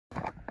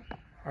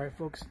Alright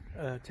folks,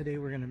 today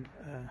we're going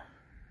to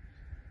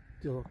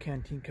do a little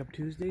Canteen Cup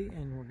Tuesday,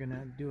 and we're going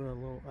to do a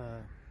little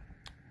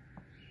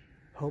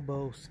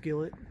hobo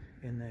skillet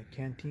in the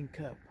Canteen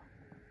Cup.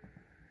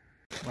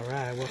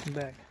 Alright, welcome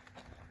back.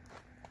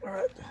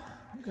 Alright,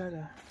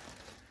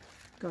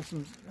 got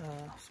some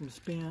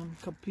Spam, a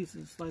couple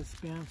pieces of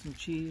sliced Spam, some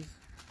cheese.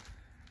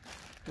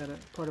 Got a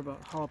part of a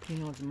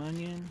jalapeno and some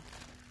onion.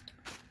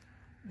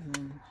 And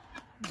then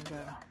I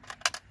got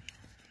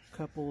a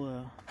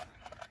couple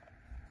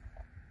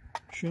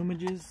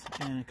shumages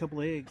and a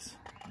couple eggs,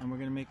 and we're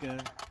gonna make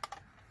a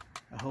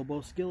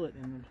hobo skillet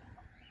in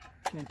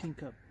the Canteen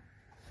Cup.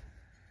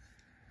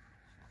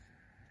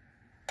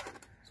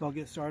 So I'll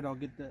get started. I'll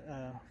get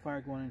the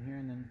fire going in here,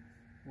 and then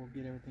we'll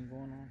get everything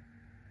going on.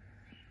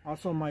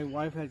 Also, my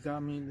wife had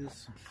got me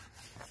this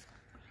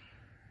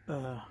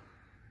a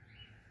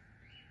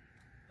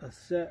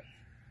set,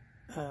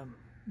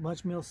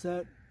 lunch meal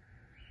set,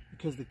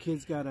 because the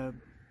kids got a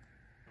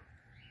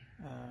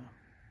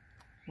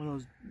one of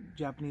those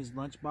Japanese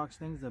lunchbox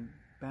things, the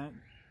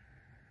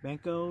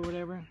banko or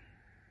whatever.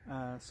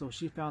 So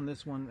she found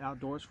this one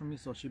outdoors for me,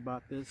 so she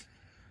bought this.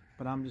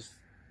 But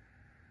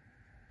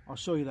I'll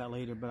show you that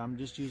later, but I'm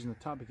just using the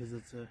top because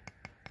it's a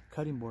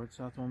cutting board,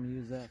 so that's what I'm going to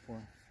use that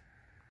for.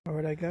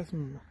 Alright, I got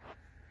some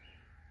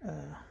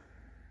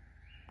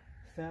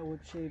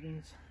fatwood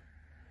shavings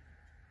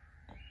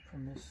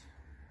from this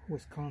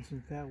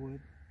Wisconsin fatwood,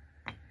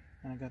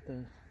 and I got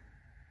the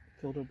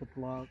filled up with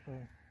log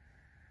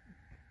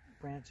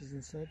branches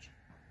and such.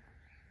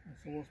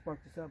 So we'll spark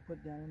this up, put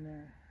it down in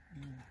there,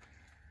 and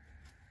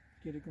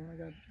get it going. I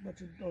got a bunch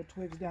of old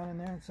twigs down in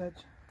there and such.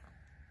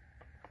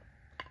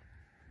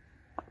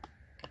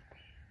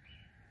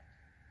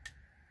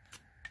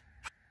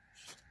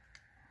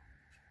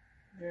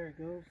 There it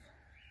goes.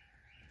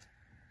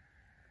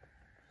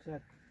 Just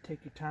have to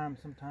take your time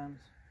sometimes.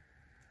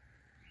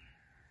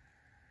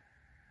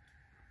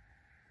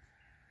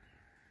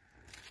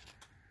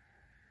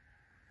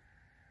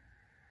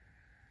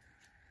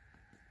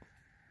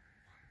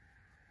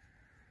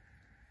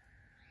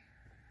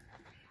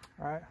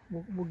 Alright,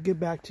 we'll get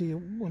back to you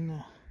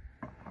when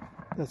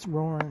that's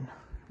roaring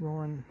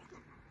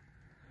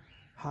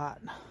hot.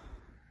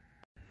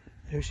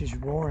 There she's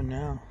roaring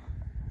now.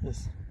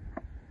 It's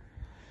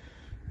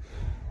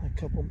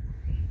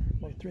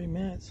like 3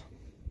 minutes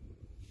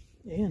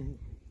in.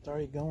 It's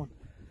already going.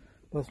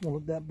 But we'll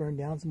let that burn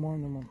down some more,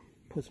 and then we'll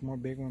put some more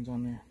big ones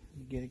on there.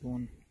 Get it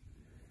going.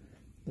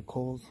 The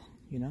coals,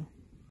 you know.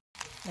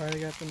 Alright, I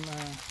got some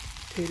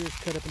taters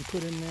cut up and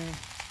put in there.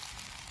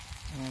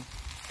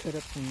 Cut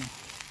up some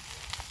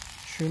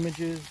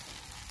shumages.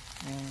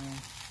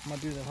 I'm gonna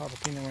do the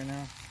jalapeno right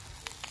now.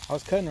 I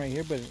was cutting right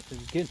here, but it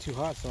was getting too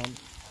hot, so I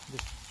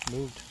just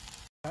moved.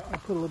 I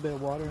put a little bit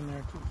of water in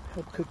there to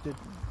help cook the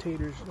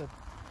taters up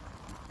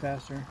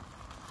faster.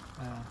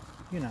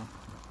 You know,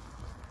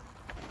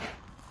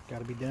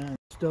 gotta be done.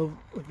 Stove.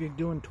 If you're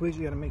doing twigs,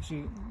 you gotta make sure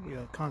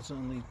you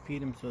constantly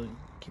feed them, so you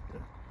keep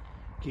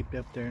it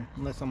up there.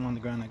 Unless I'm on the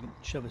ground, I can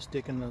shove a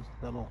stick in that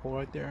little hole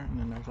right there, and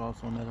then there's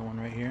also another one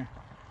right here.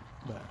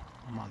 But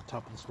I'm on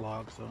top of this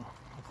log, so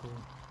that's what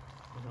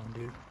we're gonna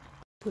do.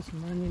 Put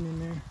some onion in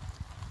there.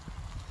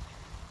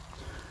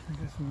 I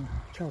got some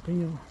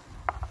jalapeno.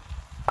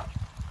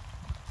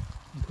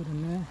 Put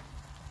in there.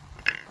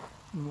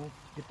 And we'll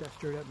get that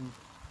stirred up and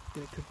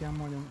get it cooked down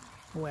more. Then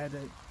we'll add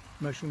the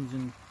mushrooms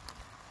and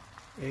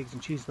eggs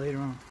and cheese later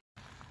on.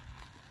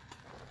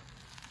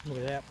 Look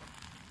at that.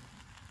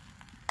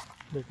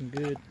 Looking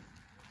good.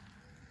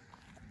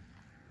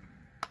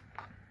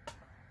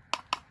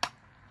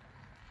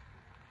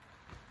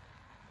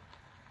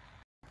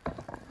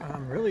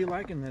 I'm really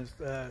liking this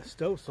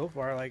stove so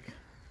far. Like,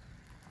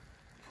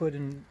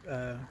 putting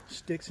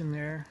sticks in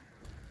there.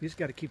 You just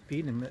got to keep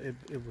feeding them.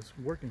 It was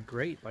working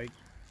great. Like,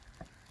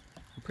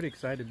 I'm pretty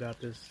excited about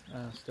this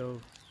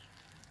stove.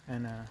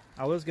 And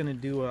I was gonna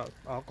do a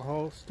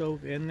alcohol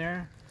stove in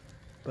there,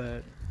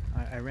 but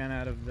I ran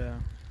out of the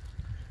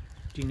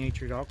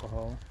denatured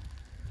alcohol,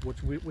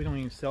 which we don't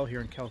even sell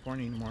here in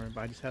California anymore.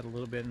 But I just had a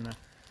little bit in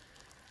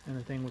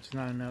the thing, which is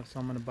not enough. So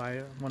I'm gonna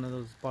buy one of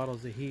those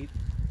bottles of heat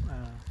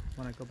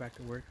when I go back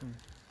to work, and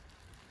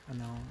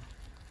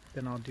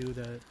then I'll do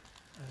the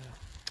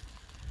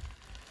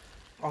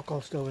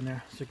alcohol stove in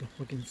there, so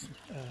we can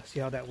see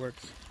how that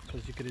works,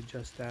 because you could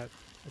adjust that.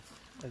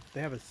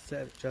 They have a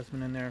set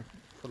adjustment in there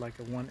for like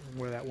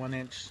where that 1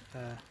 inch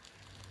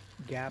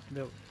gap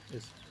that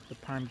is the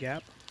prime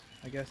gap,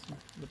 I guess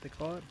what they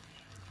call it.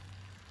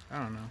 I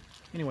don't know.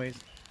 Anyways,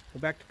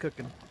 we're back to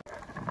cooking.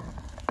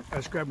 I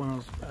just grabbed one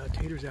of those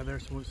taters out there,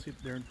 so we'll see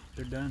if they're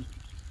done.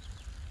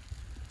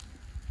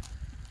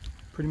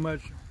 Pretty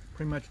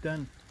much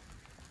done.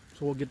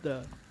 So we'll get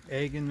the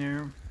egg in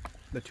there,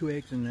 the 2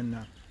 eggs, and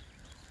then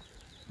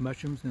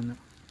mushrooms, and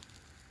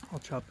I'll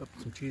chop up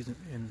some cheese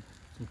and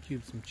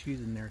some cheese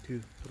in there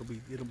too.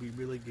 It'll be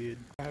really good.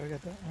 Alright, I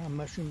got the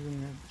mushrooms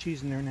and the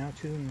cheese in there now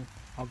too, and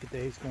I'll get the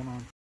eggs going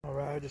on.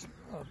 Alright, I just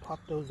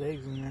popped those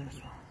eggs in there.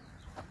 So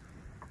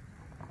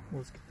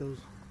let's get those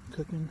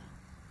cooking.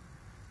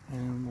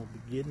 And we'll be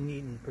getting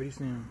eaten pretty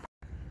soon.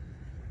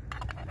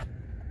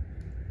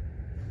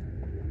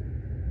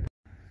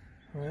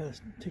 Alright,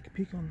 let's take a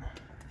peek on.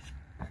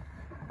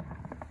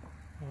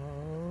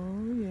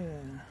 Oh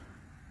yeah.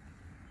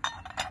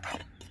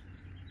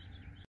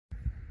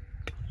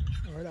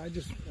 Alright, I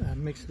just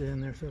mixed it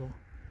in there so it'll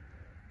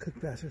cook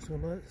faster, so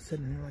we'll let it sit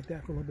in there like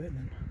that for a little bit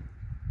and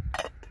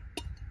then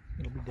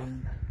it'll be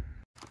done.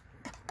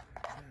 Yeah.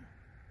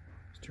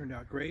 It's turned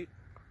out great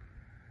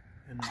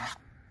and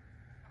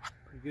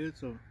pretty good,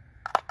 so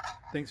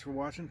thanks for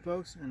watching,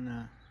 folks,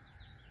 and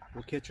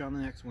we'll catch you on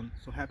the next one.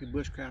 So happy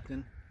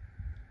bushcrafting.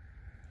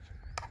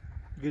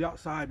 Get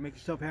outside, make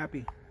yourself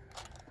happy.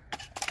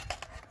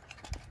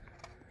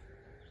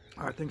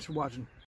 Alright, thanks for watching.